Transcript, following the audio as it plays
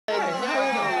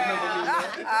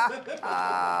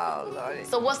Oh, Lordy.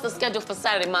 So what's the schedule for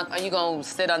Saturday, Monk? Are you gonna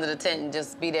sit under the tent and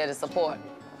just be there to support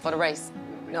for the race?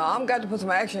 No, I'm got to put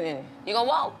some action in it. You gonna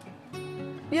walk?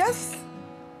 Yes.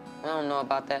 I don't know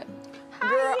about that.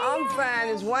 Girl, I'm fine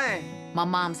as wine. My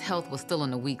mom's health was still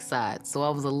on the weak side, so I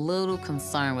was a little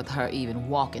concerned with her even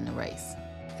walking the race.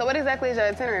 So what exactly is your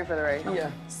itinerary for the race? Yeah.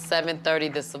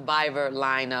 7:30, the Survivor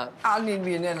lineup. I'll need to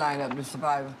be in that lineup, the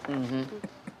Survivor.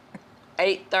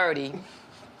 8:30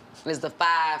 is the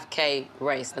 5K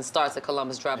race and starts at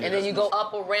Columbus Drive. Yeah, and then you that's go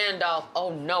Upper Randolph. Oh,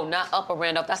 no, not Upper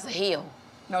Randolph. That's a hill.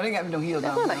 No, they got me no heel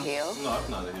down. That's not a hill. No, it's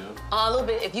not a hill. A little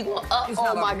bit. If you go up, It's Oh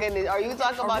not my like- goodness, are you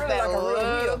talking about really that like a real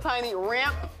little hill. tiny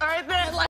ramp right there?